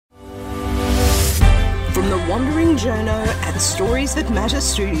Wandering Journo and Stories That Matter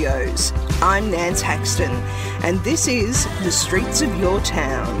Studios. I'm Nance Haxton, and this is The Streets of Your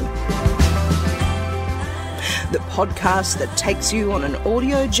Town, the podcast that takes you on an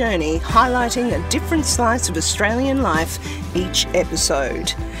audio journey highlighting a different slice of Australian life each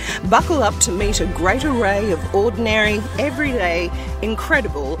episode. Buckle up to meet a great array of ordinary, everyday,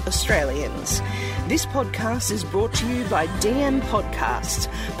 incredible Australians. This podcast is brought to you by DM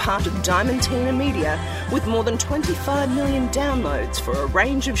Podcasts, part of Diamantina Media, with more than 25 million downloads for a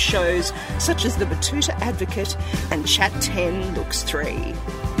range of shows such as The Betoota Advocate and Chat 10 Looks 3.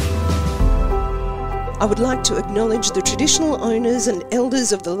 I would like to acknowledge the traditional owners and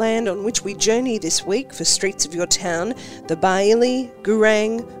elders of the land on which we journey this week for Streets of Your Town, the Baili,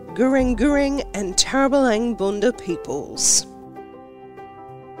 Gurang, Gureng and Tarabalang Bunda peoples.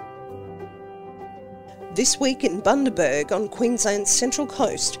 This week in Bundaberg on Queensland's Central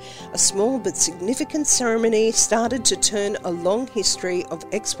Coast, a small but significant ceremony started to turn a long history of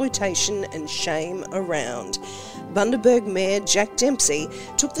exploitation and shame around. Bundaberg Mayor Jack Dempsey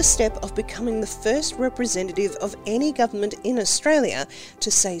took the step of becoming the first representative of any government in Australia to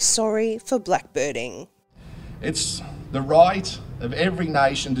say sorry for blackbirding. It's the right of every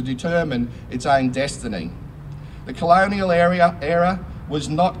nation to determine its own destiny. The colonial era was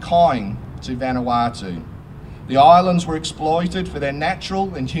not kind to Vanuatu. The islands were exploited for their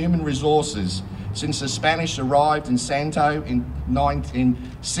natural and human resources since the Spanish arrived in Santo in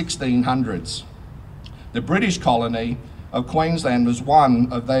 1600s. The British colony of Queensland was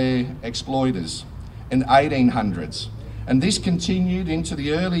one of their exploiters in the 1800s, and this continued into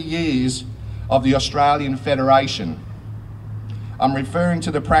the early years of the Australian Federation. I'm referring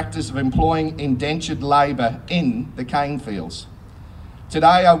to the practice of employing indentured labour in the cane fields.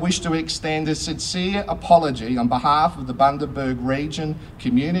 Today I wish to extend a sincere apology on behalf of the Bundaberg region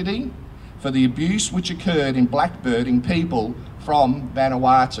community for the abuse which occurred in blackbirding people from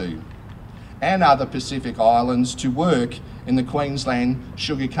Vanuatu and other Pacific Islands to work in the Queensland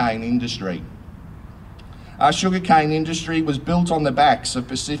sugarcane industry. Our sugarcane industry was built on the backs of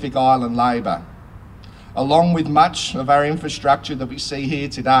Pacific Island labour, along with much of our infrastructure that we see here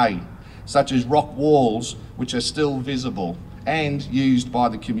today, such as rock walls which are still visible and used by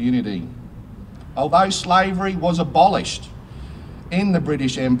the community. Although slavery was abolished in the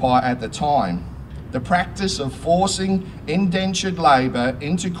British Empire at the time, the practice of forcing indentured labour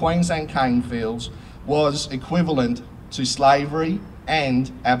into Queensland cane fields was equivalent to slavery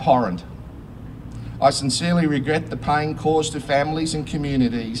and abhorrent. I sincerely regret the pain caused to families and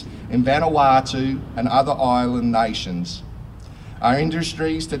communities in Vanuatu and other island nations. Our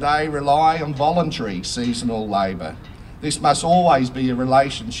industries today rely on voluntary seasonal labour. This must always be a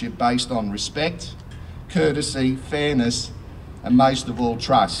relationship based on respect, courtesy, fairness, and most of all,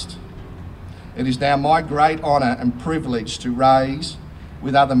 trust. It is now my great honour and privilege to raise,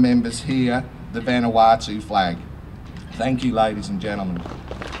 with other members here, the Vanuatu flag. Thank you, ladies and gentlemen.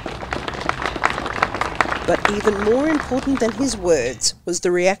 But even more important than his words was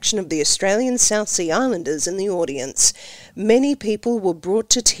the reaction of the Australian South Sea Islanders in the audience. Many people were brought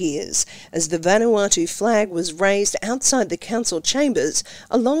to tears as the Vanuatu flag was raised outside the council chambers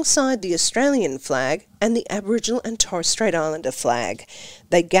alongside the Australian flag and the Aboriginal and Torres Strait Islander flag.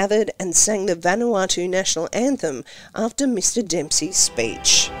 They gathered and sang the Vanuatu national anthem after Mr. Dempsey's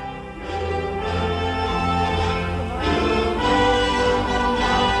speech.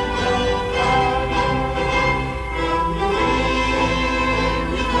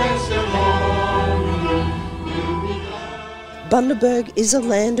 Bundaberg is a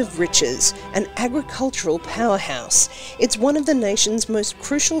land of riches, an agricultural powerhouse. It's one of the nation's most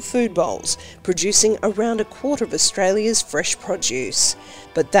crucial food bowls, producing around a quarter of Australia's fresh produce.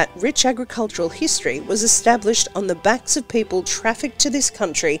 But that rich agricultural history was established on the backs of people trafficked to this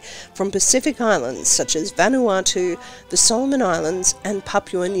country from Pacific Islands such as Vanuatu, the Solomon Islands and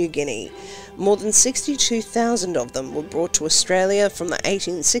Papua New Guinea. More than 62,000 of them were brought to Australia from the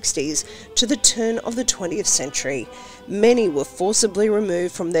 1860s to the turn of the 20th century. Many were forcibly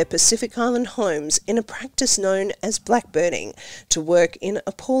removed from their Pacific Island homes in a practice known as blackbirding to work in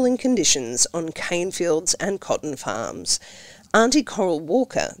appalling conditions on cane fields and cotton farms. Auntie Coral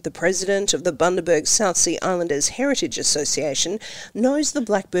Walker, the president of the Bundaberg South Sea Islanders Heritage Association, knows the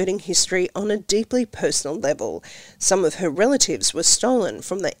blackbirding history on a deeply personal level. Some of her relatives were stolen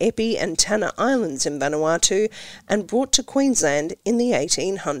from the Epi and Tanna Islands in Vanuatu and brought to Queensland in the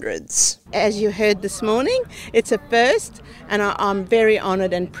 1800s. As you heard this morning, it's a first, and I'm very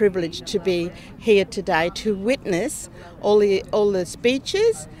honoured and privileged to be here today to witness all the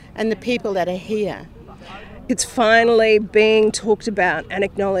speeches and the people that are here. It's finally being talked about and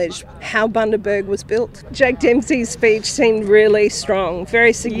acknowledged how Bundaberg was built. Jake Dempsey's speech seemed really strong,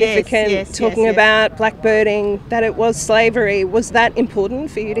 very significant, talking about blackbirding, that it was slavery. Was that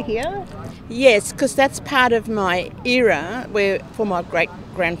important for you to hear? Yes, because that's part of my era for my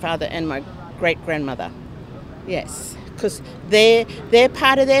great-grandfather and my great-grandmother. Yes, because they're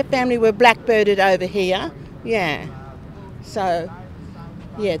part of their family were blackbirded over here. Yeah. So,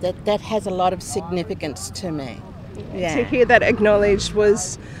 yeah, that has a lot of significance to me. Yeah. To hear that acknowledged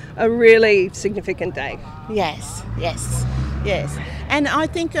was a really significant day. Yes. And I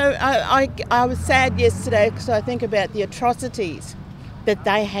think I was sad yesterday because I think about the atrocities that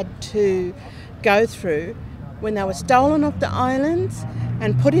they had to go through when they were stolen off the islands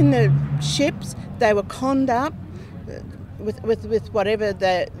and put in the ships. They were conned up with whatever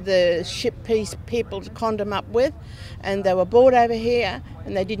the ship piece people conned them up with, and they were brought over here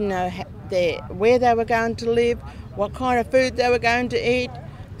and they didn't know where they were going to live, what kind of food they were going to eat.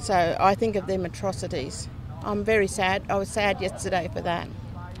 So I think of them atrocities. I'm very sad. I was sad yesterday for that.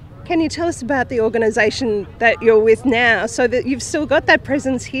 Can you tell us about the organisation that you're with now, so that you've still got that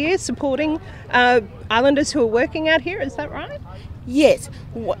presence here supporting islanders who are working out here, is that right? Yes.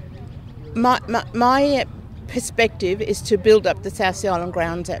 My perspective is to build up the South Sea Island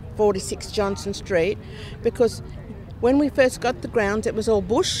grounds at 46 Johnson Street, because when we first got the grounds it was all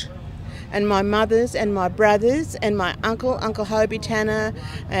bush, and my mothers and my brothers and my Uncle Hobie Tanner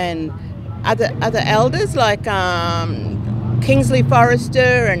and other elders like Kingsley Forrester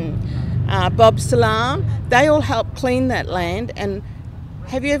and Bob Salam, they all helped clean that land. And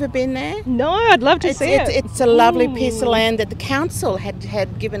have you ever been there? No, I'd love to see it. It's a lovely piece of land that the council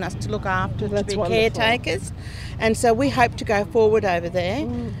had given us to look after, to be caretakers. And so we hope to go forward over there.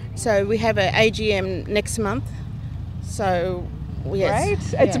 So we have an AGM next month. So,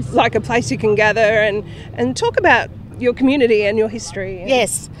 yes. Great. It's like a place you can gather and talk about your community and your history.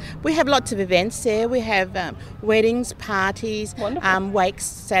 Yes, we have lots of events there. We have weddings, parties, wakes,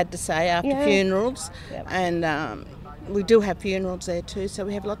 sad to say, after funerals. Yep. And we do have funerals there too, so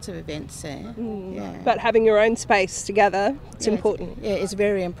we have lots of events there. Yeah. But having your own space together, it's important. It's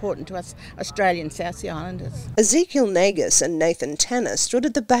very important to us Australian South Sea Islanders. Ezekiel Nagus and Nathan Tanner stood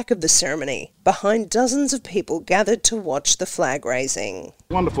at the back of the ceremony, behind dozens of people gathered to watch the flag raising.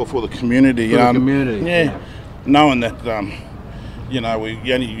 Wonderful for the community. Yeah. Knowing that,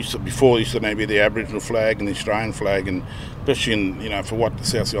 we only used to maybe the Aboriginal flag and the Australian flag, and especially for what the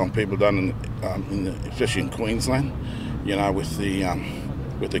South Sea Island people done, especially in Queensland, with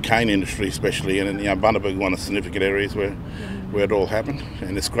the cane industry especially, and Bundaberg, one of the significant areas where it all happened,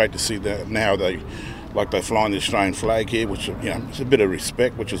 and it's great to see that now they're flying the Australian flag here, which it's a bit of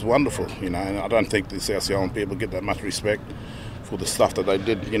respect, which is wonderful, and I don't think the South Sea Island people get that much respect for the stuff that they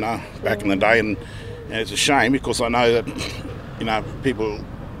did, back in the day, and it's a shame because I know that, people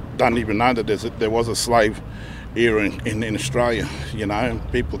don't even know that there was a slave era in Australia,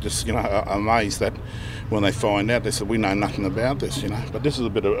 and people just, are amazed that when they find out, they say, we know nothing about this, But this is a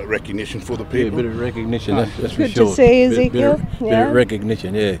bit of recognition for the people. Yeah, a bit of recognition, that's for Good sure. Good to see, Ezekiel. Bit of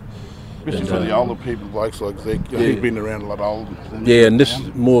recognition, yeah. Especially for the older people, blokes like Zeke. He's been around a lot older. Yeah, and this is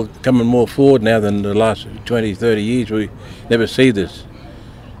coming more forward now than the last 20, 30 years. We never see this.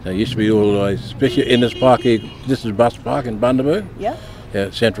 It used to be all, especially in this park here. This is Bus Park in Bundaberg. Yeah.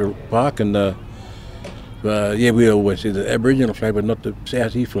 Central Park, and we always see the Aboriginal flag, but not the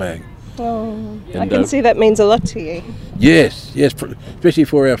South Sea flag. Oh, and I can see that means a lot to you. Yes, especially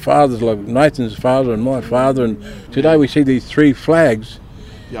for our fathers, like Nathan's father and my father. And today we see these three flags.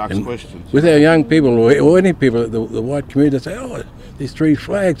 And questions. With our young people or any people, the white community, they say, "Oh, these three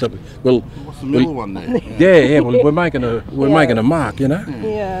flags." Well, what's the middle one there? Well, we're making a mark,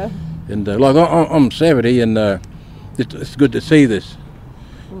 Yeah. And I'm 70, and it's good to see this,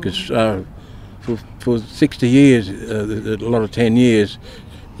 because for 60 years, a lot of 10 years,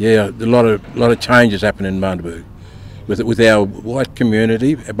 a lot of changes happen in Bundaberg, with our white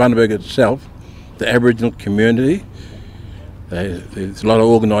community, Bundaberg itself, the Aboriginal community. There's a lot of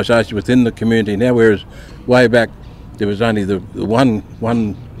organisation within the community now, whereas way back there was only the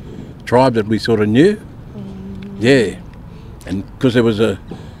one tribe that we sort of knew. Yeah, and because there was a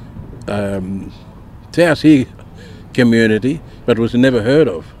South Sea community, but it was never heard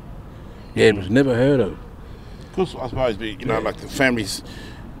of. Yeah, it was never heard of. Because I suppose, like the families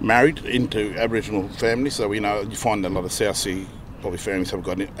married into Aboriginal families, so you find a lot of South Sea probably families have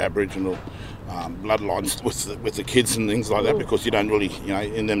got Aboriginal bloodlines with the kids and things like that, because you don't really,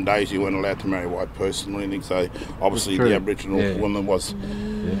 in them days you weren't allowed to marry a white person or anything, so obviously the Aboriginal woman was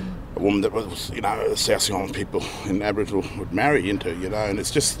woman that was, South Sea Island people and Aboriginal would marry into, and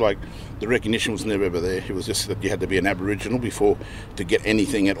it's just like the recognition was never ever there. It was just that you had to be an Aboriginal before to get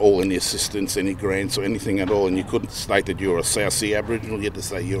anything at all, any assistance, any grants or anything at all, and you couldn't state that you were a South Sea Aboriginal, you had to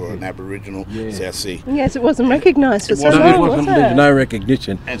say you were an Aboriginal South Sea. Yes, it wasn't recognised for so long, was it? There's no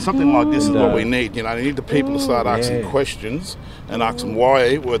recognition. And something like this is what we need, they need the people to start asking questions and asking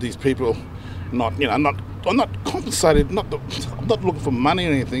why were these people not, I'm not compensated, I'm not looking for money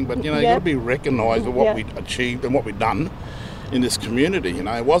or anything, but you've got to be recognised for what we achieved and what we've done in this community.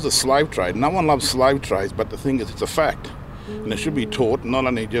 It was a slave trade. No one loves slave trades, but the thing is, it's a fact. And it should be taught not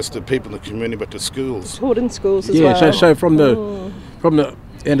only just to people in the community, but to schools. Taught in schools as well. Yeah, so from the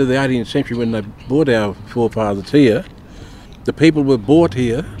end of the 18th century, when they brought our forefathers here, the people were brought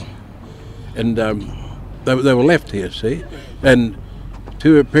here, and they were left here, see, and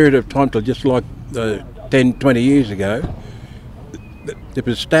to a period of time till just like 10, 20 years ago, it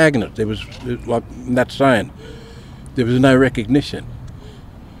was stagnant. There was, like that's saying, there was no recognition.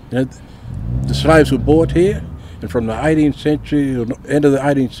 The slaves were brought here, and from the 18th century, or end of the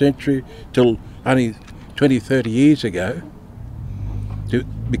 18th century, till only 20, 30 years ago, to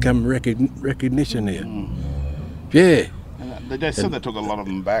become recognition here. Yeah. They said they took a lot of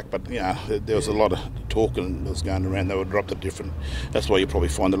them back, but there was a lot of talking that was going around. They were dropped at different. That's why you probably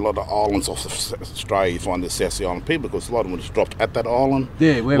find a lot of islands off Australia. You find the South Sea Island people, because a lot of them were just dropped at that island.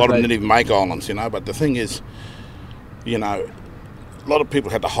 Yeah, a lot of them didn't even make islands, But the thing is, a lot of people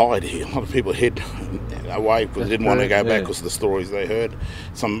had to hide here. A lot of people hid away because they didn't want to go back because of the stories they heard.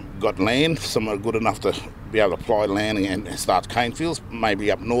 Some got land. Some are good enough to be able to apply land and start cane fields, maybe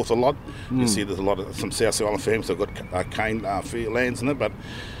up north a lot. You see there's a lot of some South Sea Island families that got cane field lands in it, but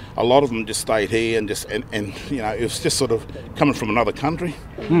a lot of them just stayed here and it was just sort of coming from another country.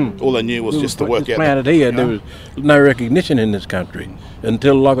 All they knew was just to work out. Planted here, there was no recognition in this country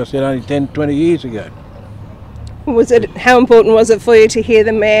until, like I said, only 10, 20 years ago. How important was it for you to hear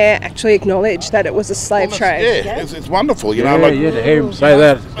the mayor actually acknowledge that it was a slave trade? Yeah, it's wonderful, to hear him say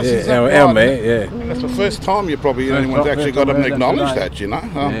that. Our mayor, That's the first time anyone's actually got to acknowledge that,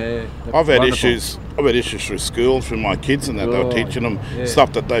 I've had issues through school, through my kids, and that they were teaching them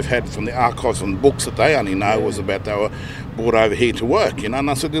stuff that they've had from the archives and books that they only know was about they were brought over here to work, And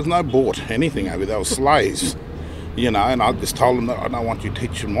I said, there's no bought anything over here, they were slaves. And I just told them that I don't want you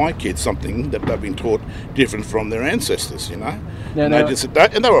teaching my kids something that they've been taught different from their ancestors, and they just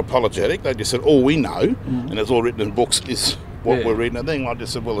said, and they were apologetic. They just said, all we know, and it's all written in books, is what we're reading. And I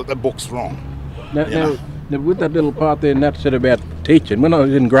just said, well, the book's wrong. Now, with that little part there, and that said about teaching, when I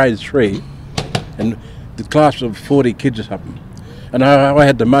was in grade 3, and the class of 40 kids or something, and I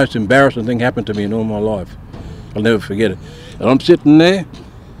had the most embarrassing thing happen to me in all my life. I'll never forget it. And I'm sitting there,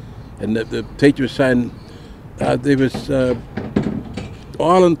 and the teacher was saying, there was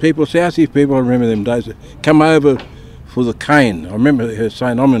island people, South Sea people, I remember them days, come over for the cane. I remember her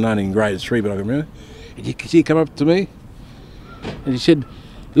saying, I'm only in grade 3, but I remember. And she come up to me and she said,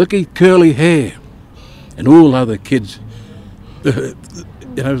 look at curly hair. And all other kids,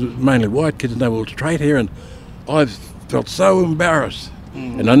 mainly white kids, and they were straight hair, and I felt so embarrassed.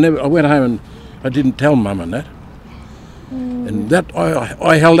 And I went home and I didn't tell Mum and that. And that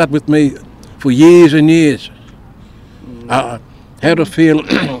I held that with me for years and years. How to feel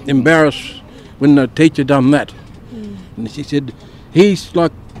embarrassed when the teacher done that. And she said, he's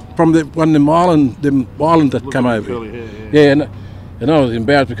like from one of them islands that come over. And I was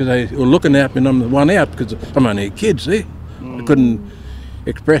embarrassed because they were looking at me and I'm the one out because I'm only a kid, see? I couldn't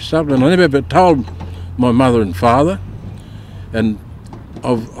express something. I never ever told my mother and father, and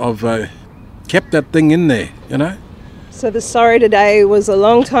I've kept that thing in there, So the sorry today was a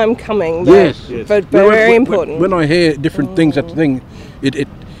long time coming, but very important. When I hear different things, that thing,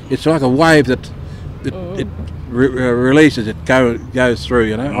 it's like a wave that it releases. It goes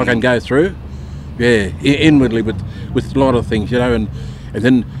through. I can go through, inwardly with a lot of things, and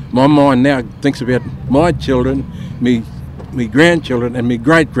then my mind now thinks about my children, me grandchildren, and me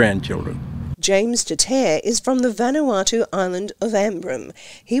great grandchildren. James Tetere is from the Vanuatu island of Ambrym.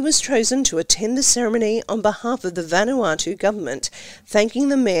 He was chosen to attend the ceremony on behalf of the Vanuatu government, thanking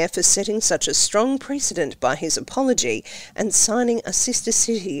the mayor for setting such a strong precedent by his apology and signing a sister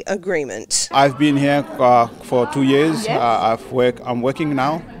city agreement. I've been here for 2 years. I'm working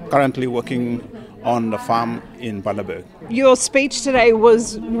now, currently working on the farm in Bundaberg. Your speech today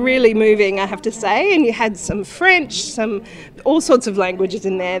was really moving, I have to say, and you had some French, all sorts of languages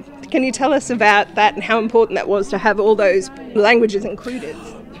in there. Can you tell us about that and how important that was to have all those languages included?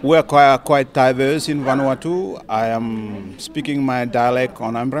 We're quite diverse in Vanuatu. I am speaking my dialect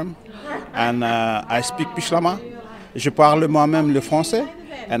on Ambrym, and I speak Pishlama. Je parle moi-même le français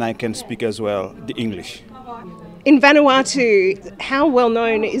and I can speak as well the English. In Vanuatu, how well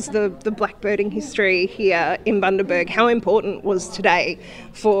known is the blackbirding history here in Bundaberg? How important was today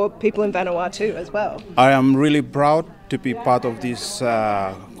for people in Vanuatu as well? I am really proud to be part of this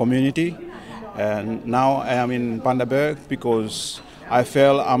community, and now I am in Bundaberg because I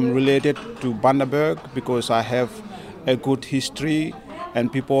feel I'm related to Bundaberg because I have a good history,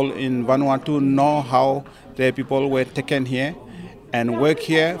 and people in Vanuatu know how their people were taken here and work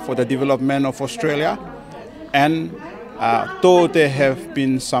here for the development of Australia. And though there have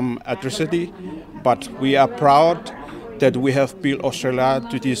been some atrocity, but we are proud that we have built Australia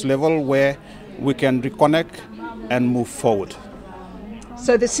to this level where we can reconnect and move forward.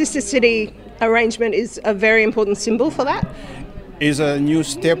 So the sister city arrangement is a very important symbol for that? It's a new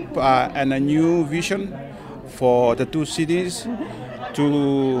step and a new vision for the two cities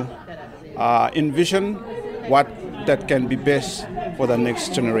to envision what that can be best for the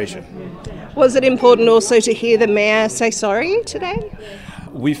next generation. Was it important also to hear the Mayor say sorry today?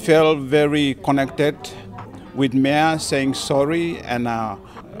 We felt very connected with Mayor saying sorry, and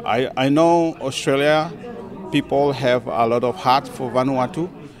I know Australia people have a lot of heart for Vanuatu,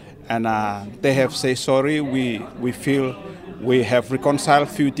 and they have said sorry. We feel we have reconciled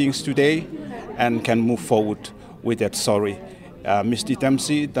a few things today and can move forward with that sorry. Mr.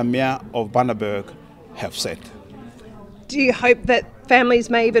 Dempsey, the Mayor of Bundaberg, have said. Do you hope that families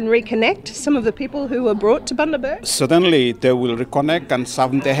may even reconnect some of the people who were brought to Bundaberg? Certainly they will reconnect, and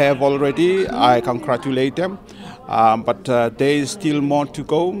some they have already. I congratulate them. But there is still more to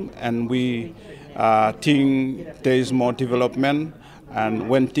go, and we think there is more development. And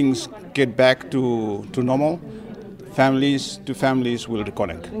when things get back to normal, families will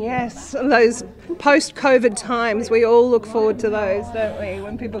reconnect. Yes, those post-COVID times, we all look forward to those, don't we,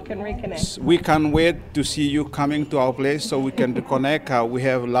 when people can reconnect? We can't wait to see you coming to our place so we can reconnect. We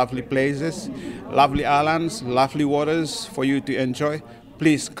have lovely places, lovely islands, lovely waters for you to enjoy.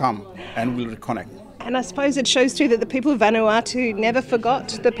 Please come and we'll reconnect. And I suppose it shows too that the people of Vanuatu never forgot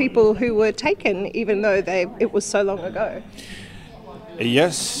the people who were taken, even though it was so long ago.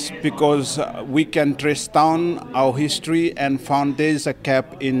 Yes, because we can trace down our history and found there's a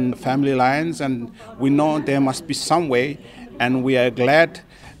gap in family lines, and we know there must be some way, and we are glad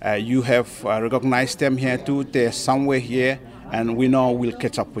you have recognized them here too. They're somewhere here, and we know we'll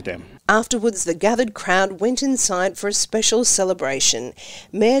catch up with them. Afterwards, the gathered crowd went inside for a special celebration.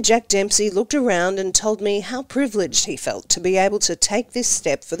 Mayor Jack Dempsey looked around and told me how privileged he felt to be able to take this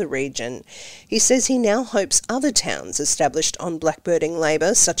step for the region. He says he now hopes other towns established on blackbirding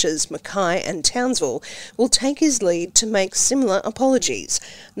labour, such as Mackay and Townsville, will take his lead to make similar apologies,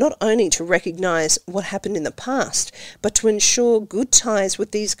 not only to recognise what happened in the past, but to ensure good ties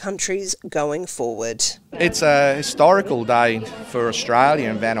with these countries going forward. It's a historical day for Australia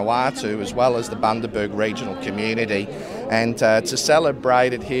and Vanuatu, as well as the Bundaberg regional community, and to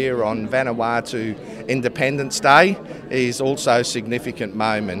celebrate it here on Vanuatu Independence Day is also a significant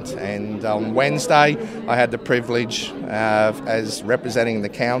moment. And on Wednesday I had the privilege as representing the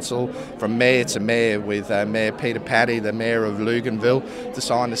council from mayor to mayor with Mayor Peter Paddy, the Mayor of Luganville, to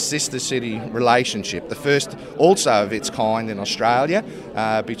sign a sister city relationship, the first also of its kind in Australia,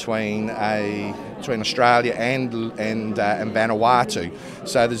 between Australia and Vanuatu.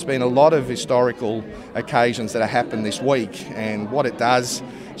 So there's been a lot of historical occasions that have happened this week, and what it does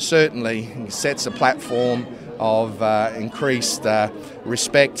certainly sets a platform of increased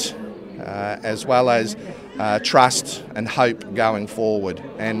respect as well as trust and hope going forward.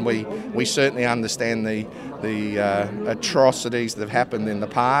 And we certainly understand the atrocities that have happened in the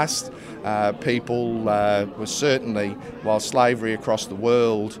past. People were certainly, while slavery across the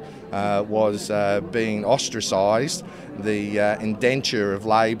world was being ostracised, the indenture of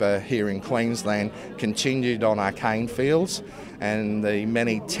labour here in Queensland continued on our cane fields, and the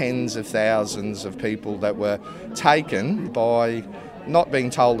many tens of thousands of people that were taken by not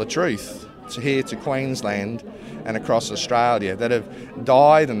being told the truth here to Queensland and across Australia, that have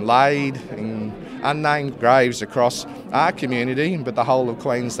died and laid in unnamed graves across our community, but the whole of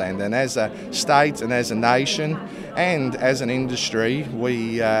Queensland. And as a state and as a nation and as an industry,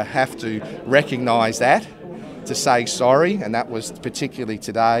 we have to recognise that, to say sorry, and that was particularly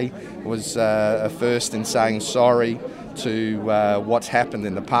today was a first in saying sorry to what's happened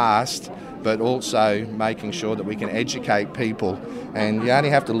in the past, but also making sure that we can educate people. And you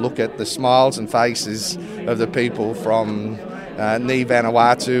only have to look at the smiles and faces of the people from Ni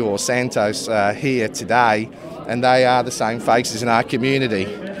Vanuatu or Santos here today, and they are the same faces in our community,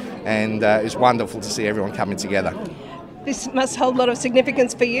 and it's wonderful to see everyone coming together. This must hold a lot of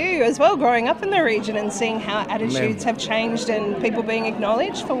significance for you as well, growing up in the region and seeing how attitudes have changed and people being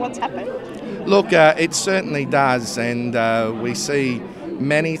acknowledged for what's happened. Look, it certainly does, and we see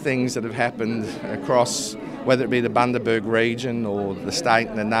many things that have happened across, whether it be the Bundaberg region or the state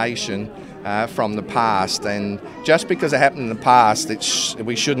and the nation, from the past. And just because it happened in the past,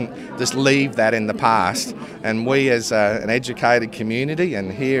 we shouldn't just leave that in the past. And we as an educated community,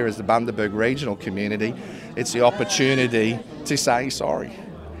 and here as the Bundaberg regional community, it's the opportunity to say sorry.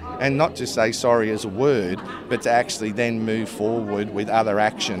 And not just say sorry as a word, but to actually then move forward with other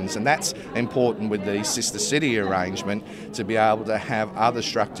actions. And that's important with the sister city arrangement, to be able to have other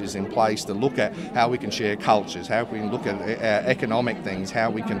structures in place to look at how we can share cultures, how we can look at economic things, how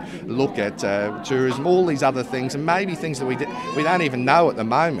we can look at tourism, all these other things, and maybe things that we don't even know at the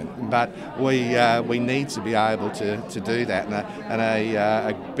moment. But we need to be able to do that. And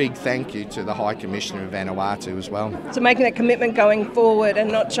a big thank you to the High Commissioner of Vanuatu as well. So making that commitment going forward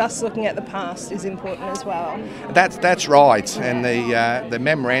and not just looking at the past is important as well. That's right, and the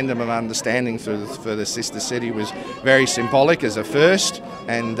memorandum of understanding for the sister city was very symbolic as a first,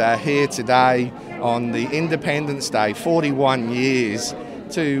 and here today on the Independence Day, 41 years,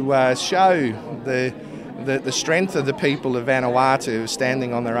 to show the strength of the people of Vanuatu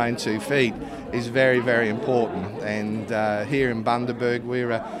standing on their own 2 feet is very, very important. And here in Bundaberg, we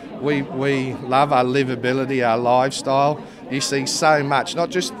love our livability, our lifestyle. You see so much, not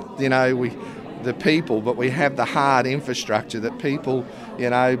just the people, but we have the hard infrastructure that people,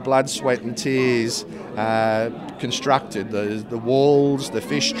 blood, sweat and tears constructed, the walls, the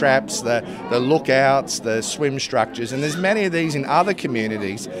fish traps, the lookouts, the swim structures, and there's many of these in other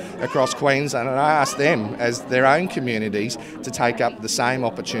communities across Queensland, and I ask them as their own communities to take up the same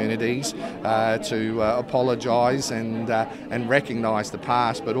opportunities to apologise and recognise the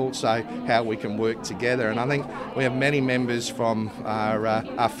past, but also how we can work together. And I think we have many members from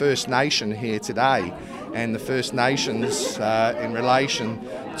our First Nation here today, and the First Nations in relation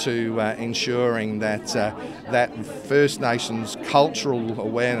to ensuring that First Nations cultural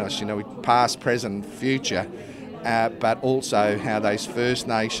awareness, past, present, future, but also how those First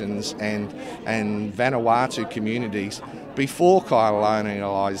Nations and Vanuatu communities before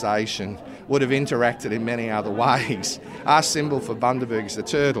colonialisation would have interacted in many other ways. Our symbol for Bundaberg is the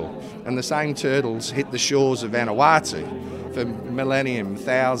turtle, and the same turtles hit the shores of Vanuatu for millennium,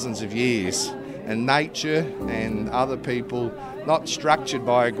 thousands of years. And nature and other people, not structured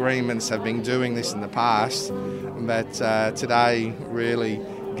by agreements, have been doing this in the past, but today really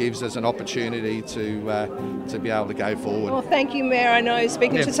gives us an opportunity to be able to go forward. Well, thank you, Mayor. I know,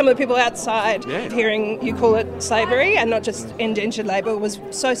 speaking to some of the people outside, hearing you call it slavery and not just indentured labour was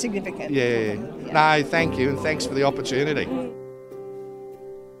so significant. Yeah. No, thank you, and thanks for the opportunity.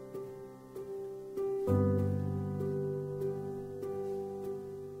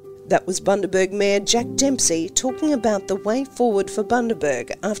 That was Bundaberg Mayor Jack Dempsey talking about the way forward for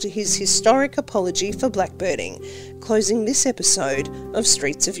Bundaberg after his historic apology for blackbirding, closing this episode of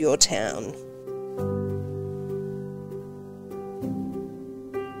Streets of Your Town.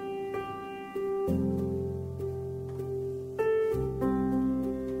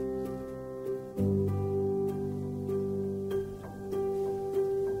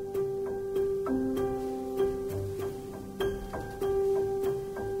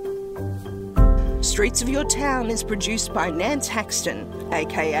 Streets of Your Town is produced by Nance Haxton,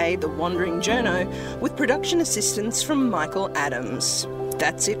 aka The Wandering Journo, with production assistance from Michael Adams.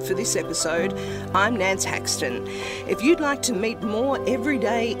 That's it for this episode. I'm Nance Haxton. If you'd like to meet more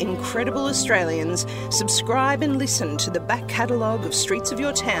everyday incredible Australians, subscribe and listen to the back catalogue of Streets of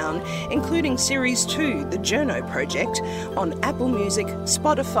Your Town, including Series 2, The Journo Project, on Apple Music,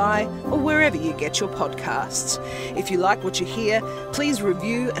 Spotify, or wherever you get your podcasts. If you like what you hear, please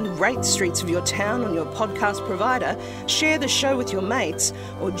review and rate Streets of Your Town on your podcast provider, share the show with your mates,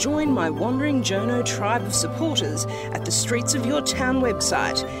 or join my Wandering Journo tribe of supporters at the Streets of Your Town website,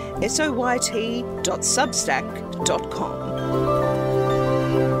 soyt.substack.com.